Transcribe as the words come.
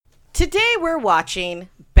Today we're watching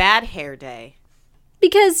Bad Hair Day.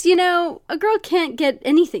 Because, you know, a girl can't get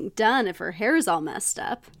anything done if her hair is all messed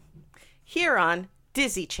up. Here on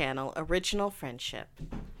Disney Channel Original Friendship.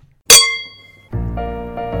 Come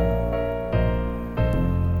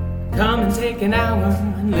and take an hour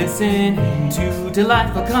and listen to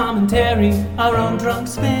delightful commentary. Our own drunk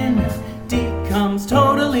spin decomes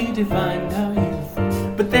totally defined our youth.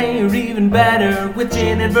 But they are even better with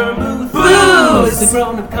gin and vermouth. Booze! It's a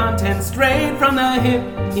grown-up content straight from the hip.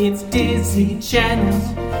 It's Disney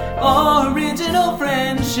Channel's Original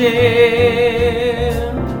Friendship.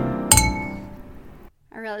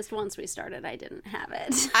 I realized once we started, I didn't have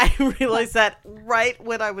it. I realized that right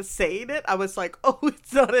when I was saying it, I was like, oh,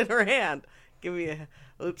 it's not in her hand. Give me a,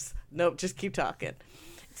 oops, nope, just keep talking.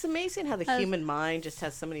 It's amazing how the human mind just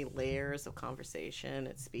has so many layers of conversation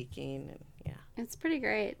and speaking. And yeah. It's pretty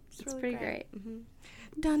great. It's really pretty great. Mm-hmm.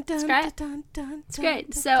 Dun, dun, It's great. Dun, dun, It's dun,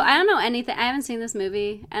 great. dun, So I don't know anything. I haven't seen this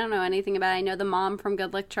movie. I don't know anything about it. I know the mom from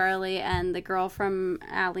Good Luck Charlie and the girl from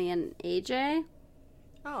Ally and AJ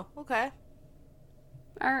Oh, okay.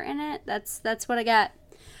 are in it. That's what I got.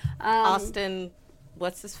 Austin,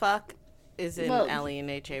 what's this fuck? Is in well, Ally and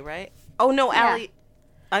AJ, right? Oh, no, yeah. Ally.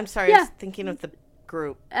 I'm sorry, I Yeah. was thinking of the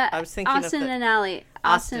group. I was thinking Austin of the... and Ally.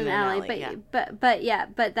 Austin and Ally. Ally, But, yeah.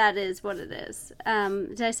 but that is what it is.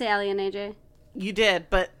 Did I say Ally and AJ? You did,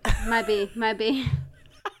 but... Might be.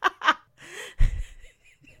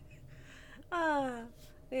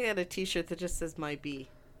 We got a t-shirt that just says "My B."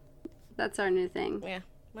 That's our new thing. Yeah,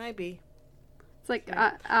 "My B." It's like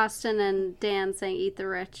Austin and Dan saying "Eat the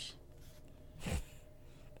rich."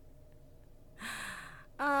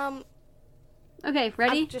 Okay,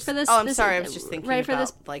 ready for this? Oh, I'm sorry. I was just thinking ready about for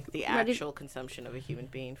this? like the actual consumption of a human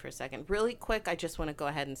being for a second. Really quick, I just want to go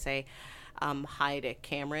ahead and say hi to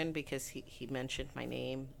Cameron because he mentioned my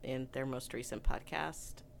name in their most recent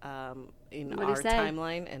podcast in What'd our he say?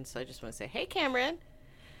 timeline, and so I just want to say, hey, Cameron.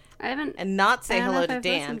 I haven't. And not say I don't know hello if to I've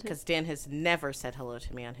Dan, listened to- because Dan has never said hello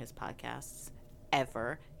to me on his podcasts,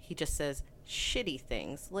 ever. He just says shitty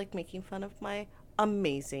things, like making fun of my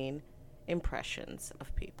amazing impressions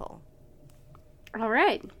of people. All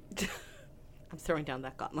right. I'm throwing down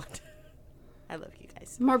that gauntlet. I love you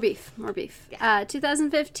guys. More beef. Yeah.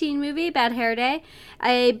 2015 movie, Bad Hair Day.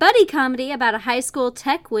 A buddy comedy about a high school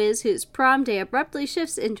tech whiz whose prom day abruptly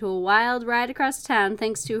shifts into a wild ride across town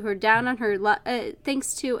thanks to a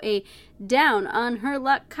down on her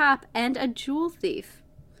luck cop and a jewel thief.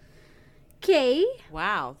 Okay.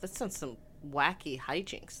 Wow, that sounds some wacky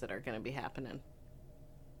hijinks that are going to be happening.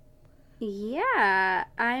 Yeah,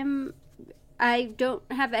 I don't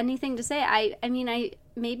have anything to say. I mean,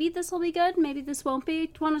 maybe this will be good. Maybe this won't be.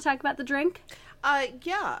 Do you want to talk about the drink?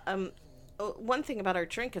 Yeah. One thing about our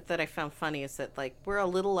drink that I found funny is that, like, we're a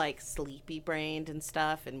little, like, sleepy-brained and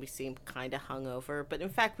stuff, and we seem kind of hungover, but in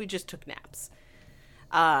fact, we just took naps.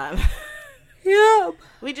 Yep.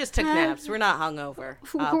 We just took naps. We're not hungover.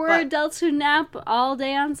 We're adults who nap all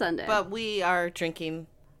day on Sunday. But we are drinking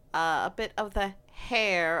a bit of the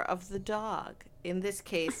hair of the dog. In this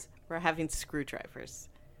case, we're having screwdrivers.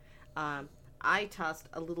 I tossed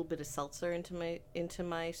a little bit of seltzer into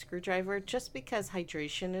my screwdriver just because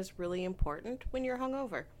hydration is really important when you're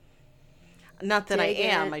hungover. Not that I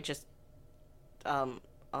am. I just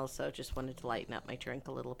also just wanted to lighten up my drink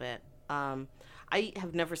a little bit. I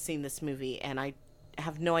have never seen this movie, and I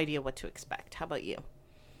have no idea what to expect. How about you?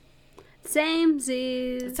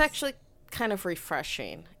 Samesies. It's actually kind of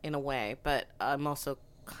refreshing in a way, but I'm also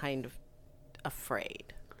kind of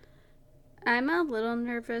afraid. I'm a little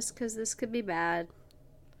nervous because this could be bad.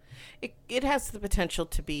 It has the potential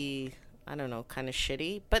to be, I don't know, kind of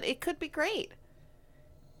shitty, but it could be great.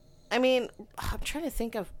 I mean, I'm trying to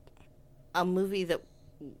think of a movie that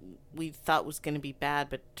we thought was going to be bad,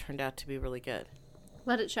 but turned out to be really good.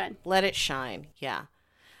 Let It Shine. Let It Shine, yeah.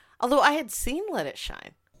 Although I had seen Let It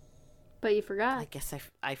Shine. But you forgot. I guess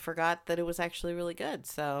I forgot that it was actually really good,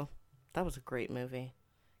 so that was a great movie.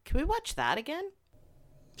 Can we watch that again?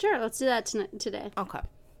 Sure, let's do that today. Okay.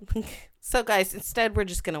 So, guys, instead we're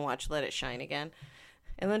just going to watch Let It Shine again.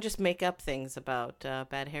 And then just make up things about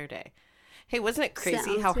Bad Hair Day. Hey, wasn't it crazy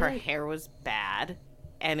Sounds how her good. hair was bad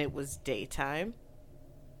and it was daytime?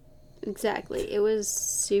 Exactly. It was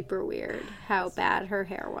super weird how bad her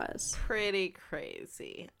hair was. Pretty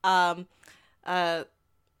crazy. What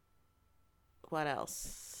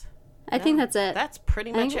else? I think that's it. That's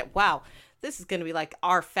pretty much it. Wow. This is going to be like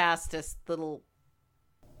our fastest little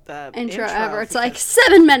intro ever. It's like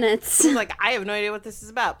 7 minutes. Like, I have no idea what this is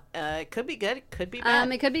about. It could be good. It could be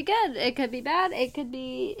bad. It could be good. It could be bad. It could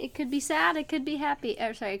be sad. It could be happy.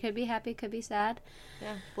 It could be happy. It could be sad.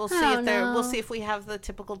 Yeah. We'll see Oh, if there. no. We'll see if we have the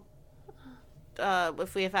typical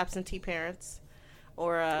if we have absentee parents,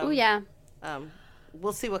 or Oh yeah.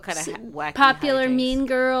 We'll see what kind of wacky Popular hijinks. Mean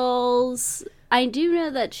Girls. I do know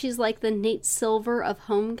that she's like the Nate Silver of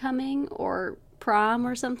Homecoming or Prom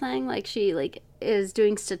or something. Like she is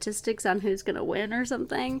doing statistics on who's gonna win or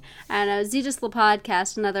something. And Zetas the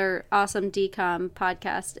podcast, another awesome DCOM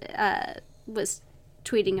podcast, was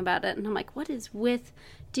tweeting about it, and I'm like, what is with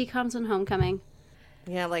DCOMs on Homecoming?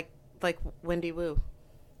 Yeah, like Wendy Wu.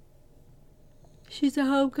 She's a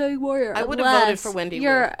homecoming warrior. I would have voted for Wendy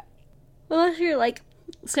Wu. Unless you're like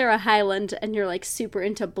Sarah Hyland and you're like super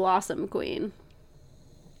into Blossom Queen.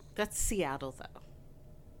 That's Seattle, though.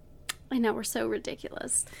 I know, we're so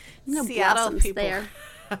ridiculous. No Seattle blossoms people there.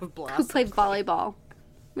 have Who blossoms. play volleyball?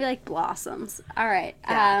 We like blossoms. All right.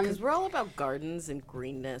 Yeah, because we're all about gardens and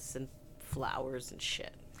greenness and flowers and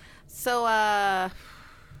shit. So, I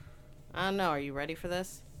don't know. Are you ready for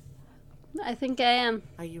this? I think I am.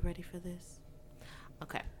 Are you ready for this?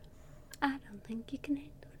 Okay. I don't think you can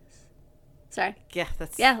handle this. Sorry. Yeah,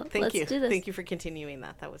 that's. Yeah, Thank let's you. do this. Thank you for continuing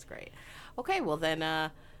that. That was great. Okay, well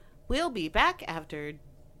then, we'll be back after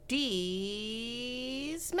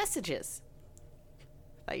D's messages.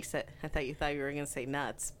 I thought you were gonna say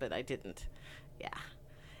nuts, but I didn't. Yeah.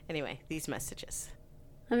 Anyway, these messages.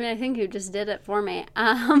 I mean, I think you just did it for me.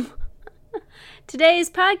 Today's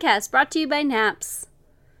podcast brought to you by Naps.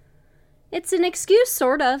 It's an excuse,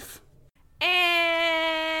 sort of.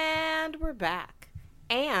 And we're back.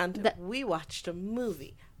 And we watched a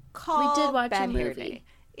movie called We did watch a Bad Hair movie. Day.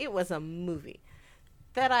 It was a movie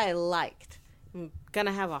that I liked. I'm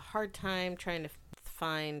gonna have a hard time trying to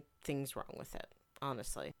find things wrong with it,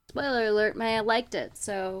 honestly. Spoiler alert, Maya liked it,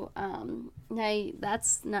 so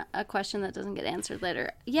that's not a question that doesn't get answered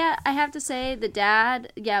later. Yeah, I have to say, the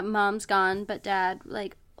dad, mom's gone, but dad,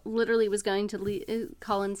 literally was going to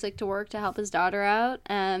call in sick to work to help his daughter out.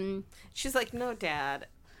 She's like, no, Dad,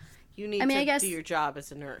 you need I guess do your job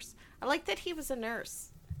as a nurse. I like that he was a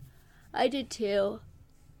nurse. I did too.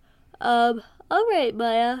 All right,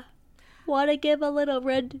 Maya. Want to give a little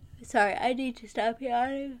red... Sorry, I need to stop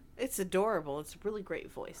yawning. It's adorable. It's a really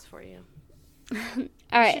great voice for you. All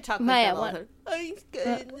right, She talked Maya. like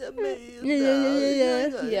that all her.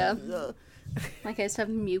 Yeah. Like I just have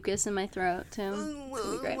mucus in my throat too. It's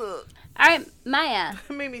gonna be great. All right, Maya.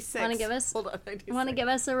 It made me sick. Want to give us? Hold on. I need Want to sick. give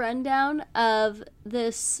us a rundown of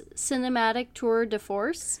this cinematic tour de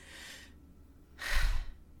force?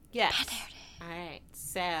 Yes. All right.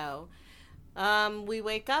 So, we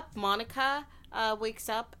wake up. Monica wakes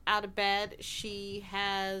up out of bed. She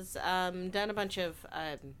has done a bunch of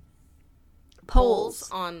polls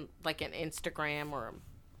on like an Instagram or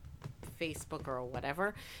Facebook or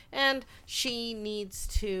whatever, and she needs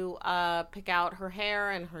to pick out her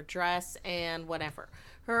hair and her dress and whatever.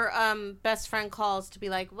 Her best friend calls to be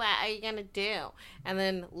like, what are you gonna do? And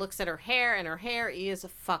then looks at her hair, and her hair is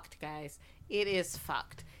fucked, guys. It is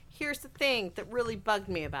fucked. Here's the thing that really bugged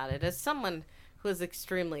me about it. As someone who has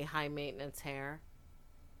extremely high maintenance hair,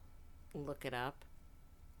 look it up.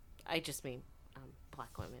 I just mean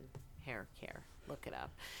black women hair care. Look it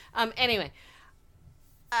up. Anyway,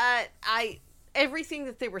 everything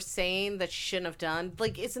that they were saying that she shouldn't have done,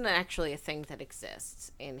 like, isn't actually a thing that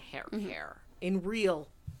exists in hair care, in real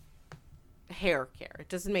hair care. It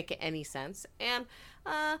doesn't make any sense. And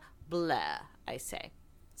blah, I say.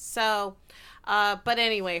 So, but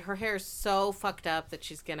anyway, her hair is so fucked up that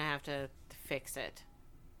she's gonna have to fix it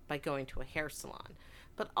by going to a hair salon.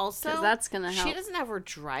 But also, 'Cause that's gonna help. She doesn't have her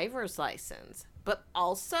driver's license. But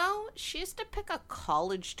also, she has to pick a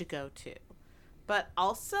college to go to. But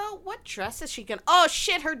also, what dress is she gonna... Oh,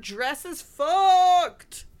 shit, her dress is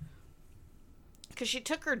fucked! Because she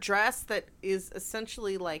took her dress that is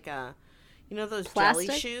essentially like a... You know those Plastic?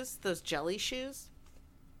 jelly shoes? Those jelly shoes?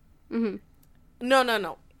 Mm-hmm.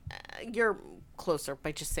 No. You're closer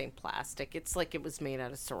by just saying plastic. It's like it was made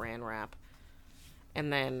out of saran wrap.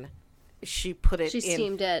 And then she put it She in...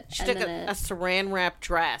 steamed it. She and took then a saran wrap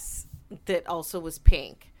dress that also was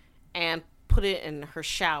pink and put it in her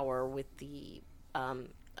shower with the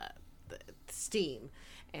steam,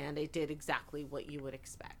 and it did exactly what you would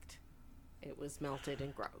expect. It was melted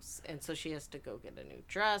and gross, and so she has to go get a new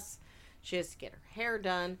dress. She has to get her hair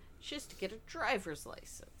done. She has to get a driver's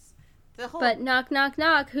license. But knock, knock,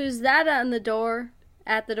 knock. Who's that on the door?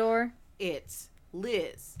 At the door? It's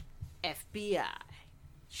Liz, FBI.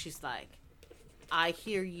 She's like, I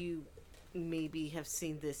hear you maybe have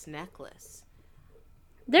seen this necklace.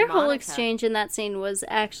 Their whole Monica. exchange in that scene was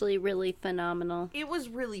actually really phenomenal. It was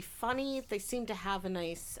really funny. They seemed to have a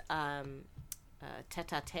nice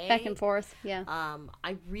tete-a-tete. Back and forth, yeah.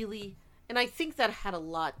 I think that had a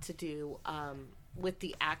lot to do with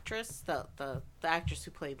the actress, the actress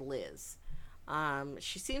who played Liz.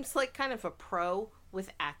 She seems like kind of a pro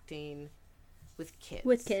with acting with kids.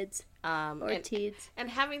 With kids. Or teens. And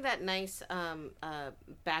having that nice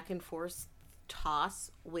back and forth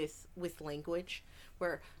toss with language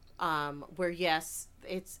where yes,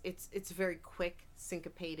 it's very quick,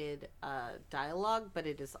 syncopated dialogue, but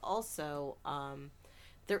it is also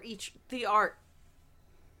they are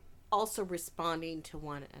also responding to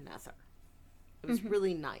one another. It was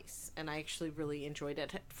really nice, and I actually really enjoyed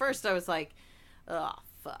it. At first, I was like, "Oh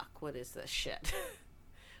fuck, what is this shit?"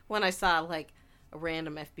 when I saw like a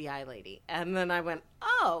random FBI lady, and then I went,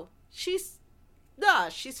 "Oh, she's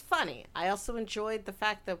funny." I also enjoyed the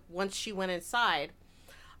fact that once she went inside,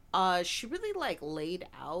 she really like laid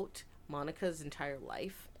out Monica's entire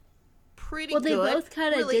life. Pretty good. Well, they both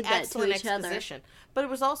kind of really did that excellent to each other. exposition. But it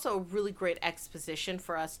was also a really great exposition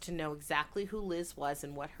for us to know exactly who Liz was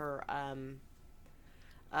and what her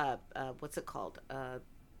what's it called?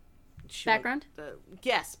 Background?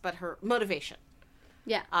 Yes, but her motivation.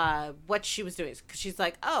 Yeah. What she was doing. Because she's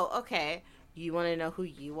like, oh, okay, you want to know who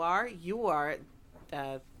you are? You are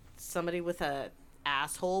somebody with a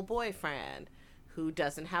asshole boyfriend who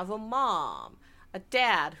doesn't have a mom, a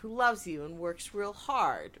dad who loves you and works real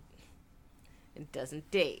hard and doesn't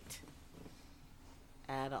date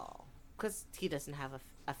at all. Because he doesn't have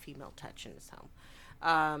a female touch in his home.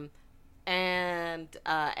 And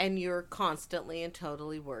you're constantly and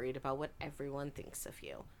totally worried about what everyone thinks of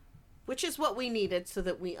you, which is what we needed so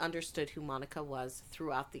that we understood who Monica was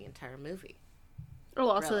throughout the entire movie. Oh,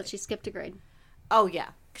 also Really. that she skipped a grade. Oh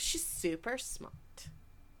yeah, 'cause she's super smart.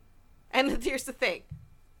 And here's the thing,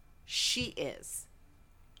 she is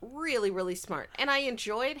really, really smart, and I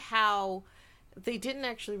enjoyed how they didn't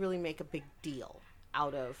actually really make a big deal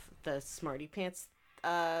out of the Smarty Pants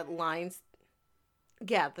lines.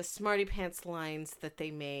 Yeah, the Smarty Pants lines that they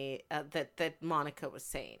made, that Monica was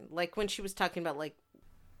saying. Like, when she was talking about, like,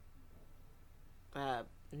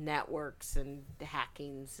 networks and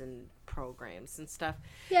hackings and programs and stuff.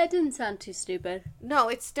 Yeah, it didn't sound too stupid. No,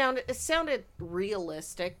 it sounded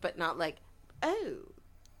realistic, but not like, oh,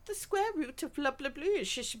 the square root of blah, blah, blah,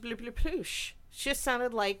 shish, blah, blah, ploosh. She just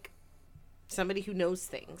sounded like somebody who knows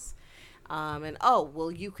things. And, oh,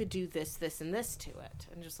 well, you could do this, this, and this to it.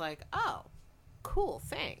 And just like, oh, cool,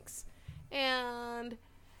 thanks. And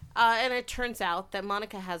it turns out that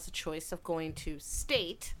Monica has a choice of going to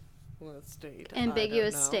state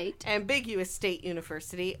Ambiguous state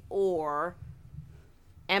University or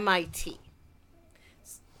MIT.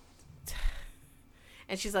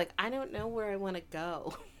 And she's like, I don't know where I want to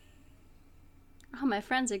go. Oh, my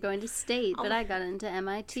friends are going to state, but I got into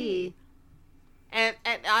MIT. And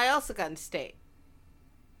I also got into state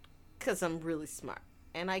because I'm really smart.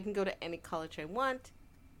 And I can go to any college I want.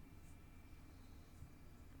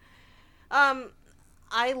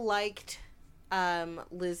 I liked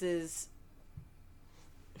Liz's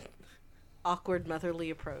awkward motherly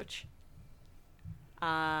approach.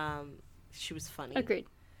 She was funny. Agreed.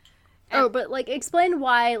 But like, explain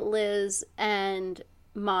why Liz and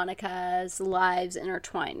Monica's lives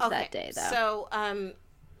intertwined that day, though. So,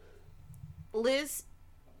 Liz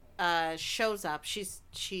shows up. She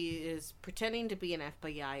is pretending to be an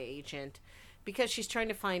FBI agent because she's trying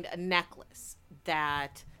to find a necklace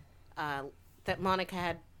that Monica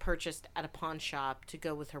had purchased at a pawn shop to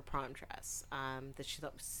go with her prom dress, that she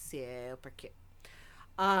thought was super cute.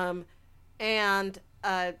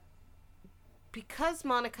 Because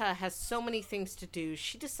Monica has so many things to do,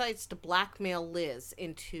 she decides to blackmail Liz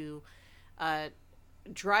into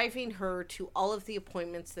driving her to all of the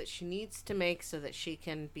appointments that she needs to make so that she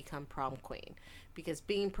can become prom queen. Because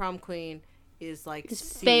being prom queen is like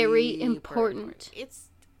very important. It's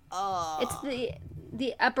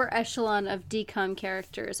the upper echelon of decom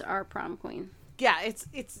characters are prom queen. Yeah,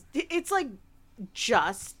 it's like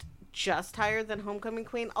just higher than homecoming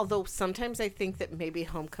queen. Although sometimes I think that maybe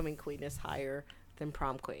homecoming queen is higher than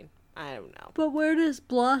prom queen. I don't know. But where does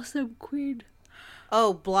blossom queen?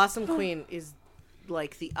 Oh, blossom queen is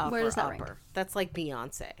like the upper. Where does that rank? That's like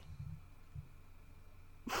Beyonce.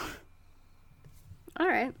 All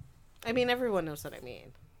right. I mean, everyone knows what I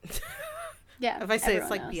mean. Yeah. If I say it's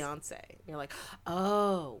like knows. Beyonce, you're like,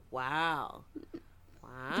 oh, wow.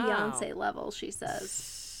 Beyonce level, she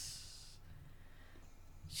says.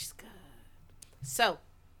 She's good. So,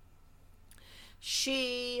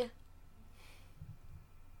 she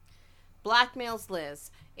blackmails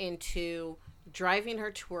Liz into driving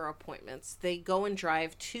her to her appointments. They go and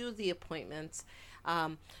drive to the appointments.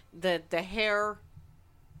 The hair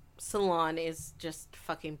salon is just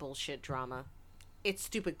fucking bullshit drama. It's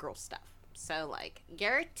stupid girl stuff. So, like,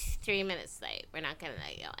 you're 3 minutes late. We're not going to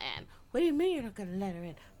let you in. What do you mean you're not going to let her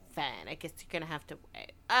in? Fine. I guess you're going to have to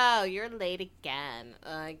wait. Oh, you're late again.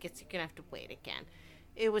 I guess you're going to have to wait again.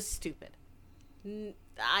 It was stupid.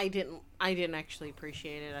 I didn't actually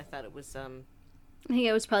appreciate it. I thought it was, I think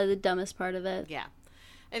it was probably the dumbest part of it. yeah.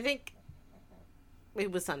 I think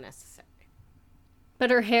it was unnecessary. But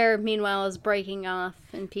her hair, meanwhile, is breaking off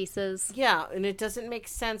in pieces. Yeah, and it doesn't make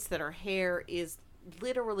sense that her hair is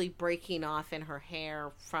literally breaking off in her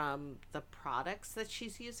hair from the products that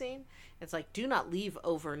she's using. It's like, do not leave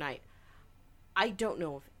overnight. I don't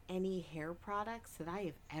know of any hair products that I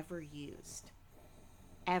have ever used,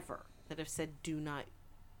 ever, that have said do not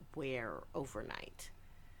wear overnight.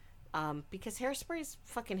 Because hairspray is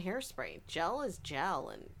fucking hairspray. Gel is gel,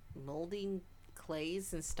 and molding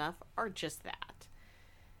clays and stuff are just that.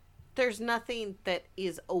 There's nothing that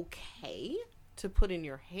is okay to put in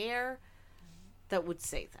your hair that would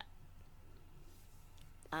say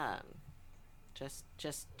that.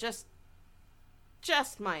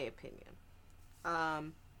 Just my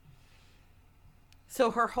opinion.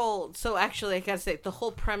 So actually, I gotta say, the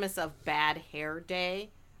whole premise of Bad Hair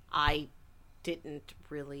Day, I didn't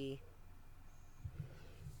really.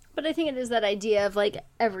 But I think it is that idea of, like,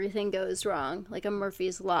 everything goes wrong. Like a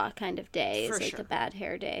Murphy's Law kind of day. For It's like sure. a bad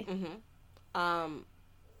hair day.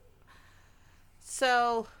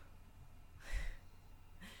 So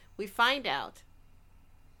we find out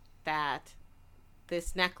that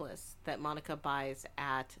this necklace that Monica buys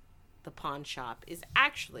at the pawn shop is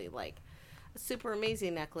actually like a super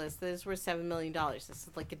amazing necklace that is worth $7 million. This is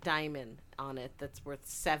like a diamond on it that's worth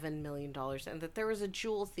 $7 million. And that there is a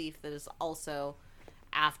jewel thief that is also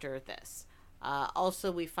after this.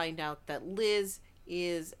 Also, we find out that Liz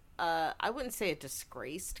is, I wouldn't say a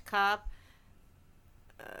disgraced cop,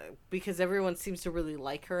 because everyone seems to really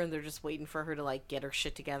like her and they're just waiting for her to, like, get her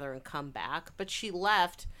shit together and come back. But she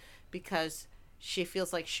left because she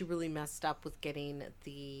feels like she really messed up with getting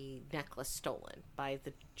the necklace stolen by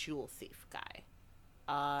the jewel thief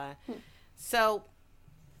guy. So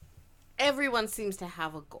everyone seems to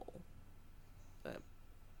have a goal.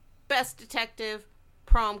 Best detective,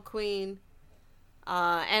 prom queen,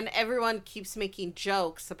 and everyone keeps making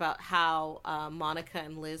jokes about how Monica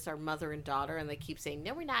and Liz are mother and daughter, and they keep saying,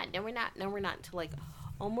 no, we're not, no, we're not, no, we're not, until, like,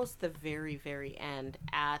 almost the very, very end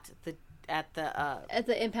at the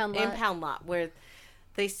impound lot. where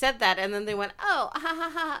they said that, and then they went, oh, ha,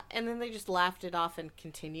 ha, ha, and then they just laughed it off and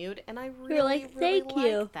continued, and I really, like, really "Thank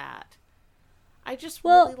you." liked that. I just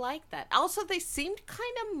Well- really liked that. Also, they seemed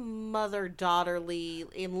kind of mother-daughterly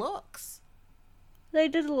in looks. They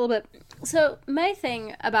did a little bit. So my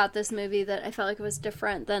thing about this movie that I felt like was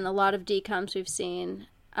different than a lot of DComs we've seen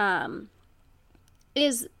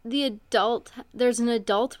is the adult. There's an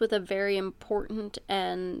adult with a very important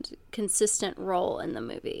and consistent role in the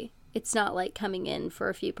movie. It's not like coming in for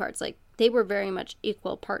a few parts. Like, they were very much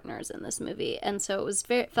equal partners in this movie, and so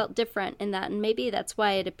it felt different in that. And maybe that's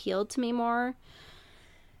why it appealed to me more.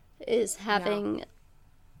 Is having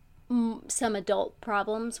some adult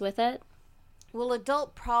problems with it. Well,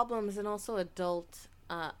 adult problems and also an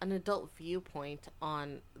adult viewpoint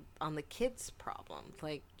on the kids' problem,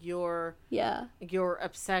 like your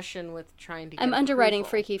obsession with trying to get I'm underwriting approval.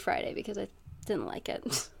 Freaky Friday because I didn't like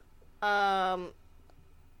it.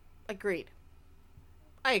 Agreed.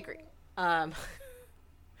 I agree. Of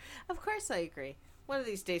course I agree. One of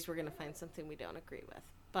these days we're gonna find something we don't agree with,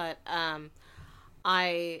 but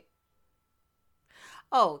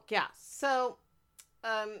so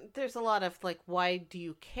there's a lot of, like, why do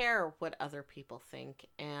you care what other people think?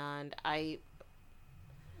 And I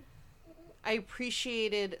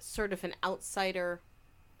appreciated sort of an outsider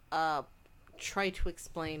try to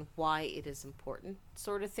explain why it is important,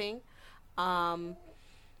 sort of thing. And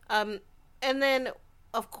then,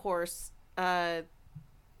 of course, I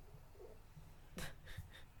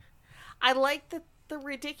like the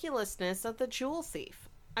ridiculousness of the jewel thief.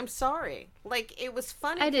 I'm sorry. Like, it was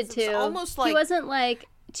funny. I did 'cause too. It's almost like he wasn't like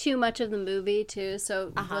too much of the movie too,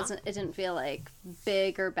 so it didn't feel like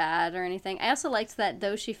big or bad or anything. I also liked that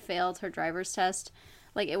though she failed her driver's test,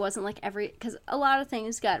 like, it wasn't like because a lot of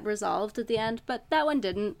things got resolved at the end, but that one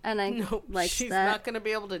didn't, and I liked she's that. not going to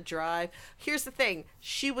be able to drive. Here's the thing: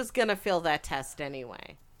 she was going to fail that test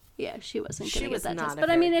anyway. Yeah, she wasn't She going to was get that not test. a But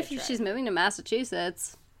I very mean, good if she's driver. moving to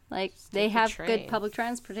Massachusetts, like, they take the have train. good public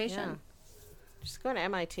transportation. Yeah. Just go to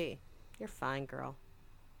MIT. You're fine, girl.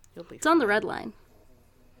 You'll be. It's on the red line.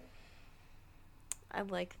 I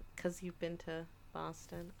like, because you've been to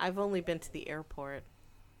Boston. I've only been to the airport.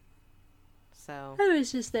 So I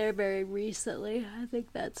was just there very recently. I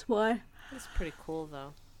think that's why. it's pretty cool,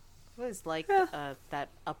 though. I always liked that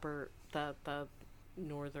upper the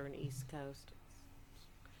northern East Coast.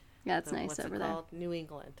 Yeah, it's nice What's over it there. called? New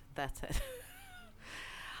England. That's it.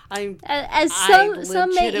 I As I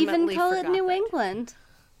some may even legitimately call it forgot New that. England.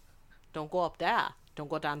 Don't go up there. Don't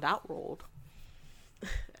go down that road,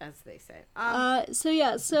 as they say.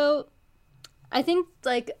 So I think,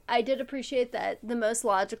 like, I did appreciate that the most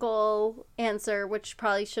logical answer, which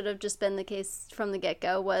probably should have just been the case from the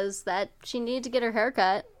get-go, was that she needed to get her hair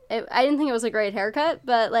cut. I didn't think it was a great haircut,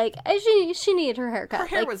 but, like, she needed her haircut. Her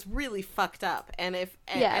hair like, was really fucked up, and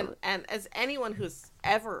Yeah. and as anyone who's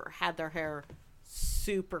ever had their hair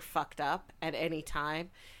super fucked up at any time,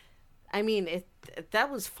 I mean,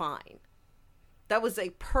 that was fine. That was a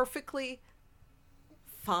perfectly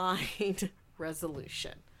fine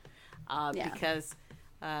resolution, Yeah. because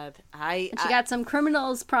and she got some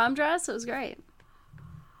criminal's prom dress. It was great.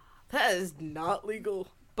 that is not legal.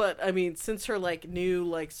 But I mean, since her like new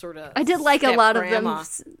like sort of I did like a lot of them. grandma-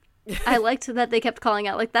 I liked that they kept calling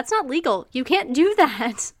out, like, that's not legal. You can't do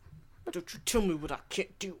that. Don't you tell me what I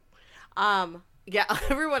can't do. Yeah,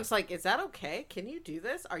 everyone's like, is that okay? Can you do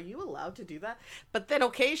this? Are you allowed to do that? But then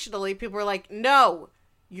occasionally people are like, no,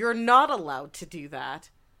 you're not allowed to do that.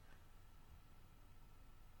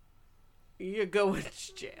 You're going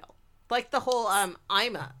to jail. Like the whole I'm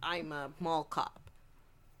a mall cop,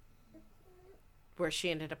 where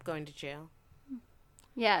she ended up going to jail.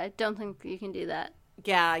 Yeah, I don't think you can do that.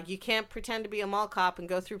 Yeah, you can't pretend to be a mall cop and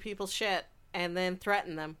go through people's shit and then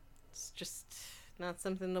threaten them. It's just not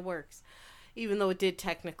something that works. Even though it did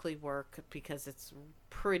technically work, because it's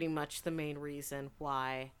pretty much the main reason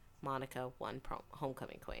why Monica won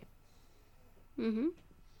Homecoming Queen. Mm-hmm.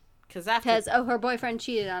 Because her boyfriend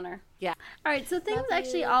cheated on her. Yeah. All right, so things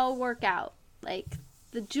actually all work out. Like,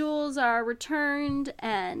 the jewels are returned,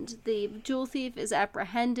 and the jewel thief is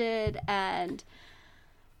apprehended, and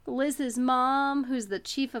Liz's mom, who's the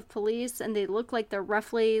chief of police, and they look like they're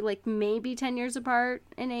roughly, like, maybe 10 years apart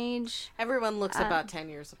in age. everyone looks about 10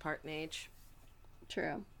 years apart in age.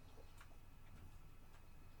 True.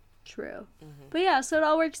 But yeah, so it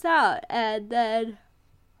all works out, and then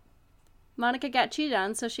Monica got cheated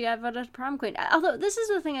on, so she got voted prom queen. Although, this is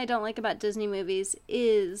the thing I don't like about Disney movies,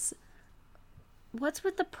 is what's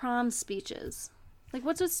with the prom speeches? Like,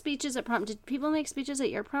 what's with speeches at prom? Did people make speeches at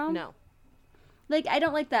your prom? No. Like, I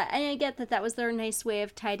don't like that. And I get that was their nice way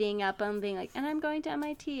of tidying up and being like, and I'm going to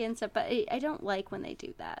MIT and stuff, but I don't like when they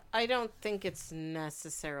do that. I don't think it's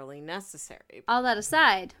necessarily necessary. All that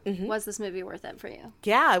aside, was this movie worth it for you?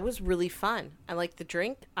 Yeah, it was really fun. I liked the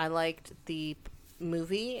drink. I liked the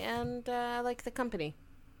movie, and I liked the company.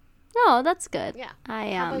 No, that's good. Yeah.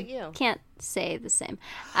 I How about you? can't say the same.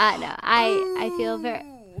 No, I feel very...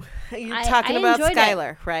 You're I talking about enjoyed it.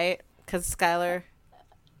 Skylar, right? Because Skylar...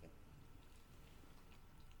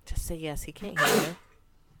 Just say yes, he can't hear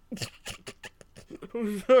you.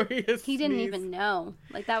 I'm sorry. He didn't even know.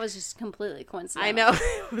 Like, that was just completely coincidental. I know.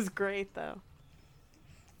 It was great, though.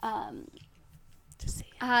 Just say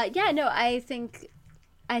yes. Yeah, no, I think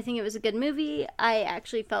it was a good movie. I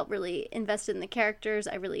actually felt really invested in the characters.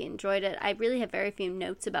 I really enjoyed it. I really have very few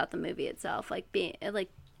notes about the movie itself. Like,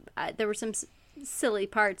 there were some silly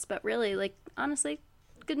parts, but really, like, honestly,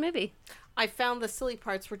 good movie. I found the silly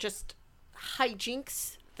parts were just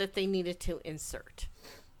hijinks that they needed to insert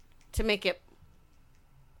to make it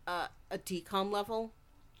a decom level.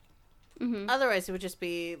 Mm-hmm. Otherwise, it would just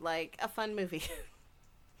be like a fun movie.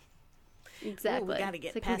 Exactly. Ooh, we gotta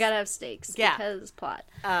get like, past we gotta have stakes. Yeah. Because plot.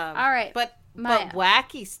 All right, but Maya.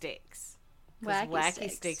 wacky steaks. 'Cause Wacky wacky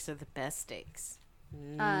steaks. steaks are the best steaks.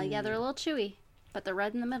 Yeah, they're a little chewy, but they're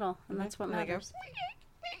red in the middle, and that's what And they go, matters.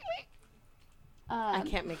 I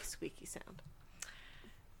can't make a squeaky sound.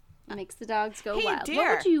 Makes the dogs go Hey, wild. dear.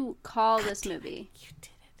 What would you call this movie? You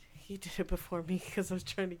did it. You did it before me because I was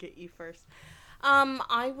trying to get you first.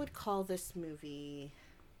 I would call this movie...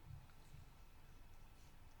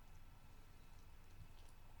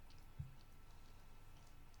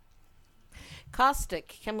 Caustic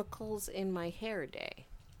Chemicals in My Hair Day.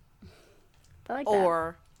 I like that.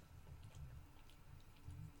 Or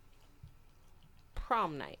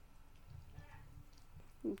Prom Night.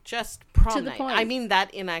 Just prom To the night. point. I mean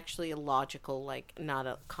that in actually a logical, like, not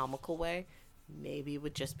a comical way. Maybe it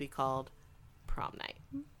would just be called Prom Night.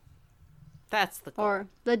 That's the goal. Or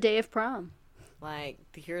the day of prom. Like,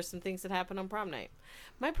 here are some things that happen on prom night.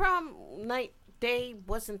 My prom night day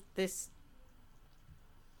wasn't this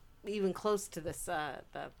even close to this. I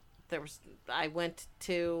went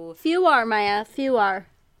to. Few are, Maya. Few are.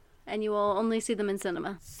 And you will only see them in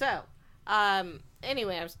cinema. So,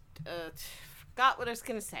 anyway, I forgot what I was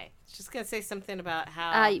gonna say. Just gonna say something about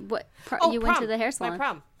how. You went to the hair salon. My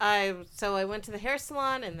prom. So I went to the hair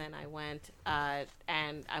salon, and then I went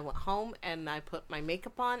home, and I put my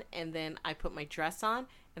makeup on, and then I put my dress on,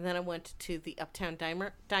 and then I went to the Uptown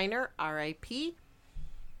Diner, R.I.P.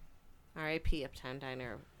 R.I.P. Uptown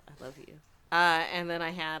Diner. I love you. And then I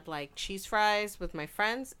had like cheese fries with my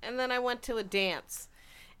friends, and then I went to a dance,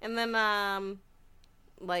 and then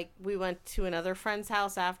like we went to another friend's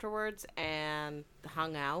house afterwards and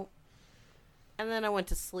hung out, and then I went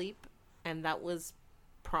to sleep, and that was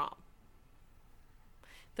prom.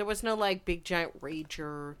 There was no like big giant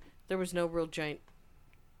rager. There was no real giant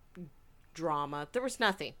drama. There was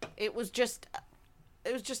nothing. It was just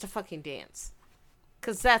a fucking dance,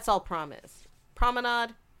 'cause that's all prom is.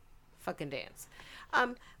 Promenade, fucking dance.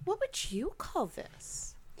 What would you call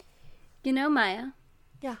this? You know, Maya.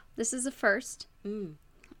 Yeah. This is a first.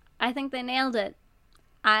 I think they nailed it.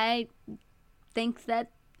 I think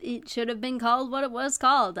that it should have been called what it was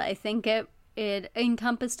called. I think it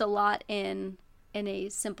encompassed a lot in a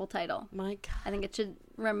simple title. My God. I think it should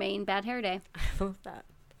remain Bad Hair Day. I love that.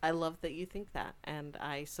 I love that you think that, and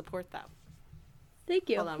I support that. Thank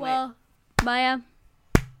you. Hold on, well, Maya.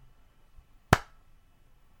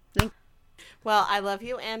 Well, I love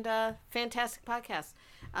you, and fantastic podcast.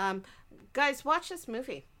 Guys, watch this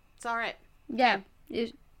movie. It's all right. Yeah,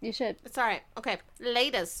 you should. It's all right. Okay,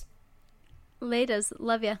 laters. Laters,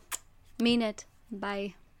 love ya. Mean it.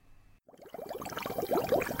 Bye.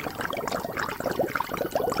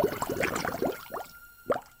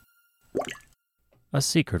 A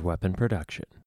Secret Weapon production.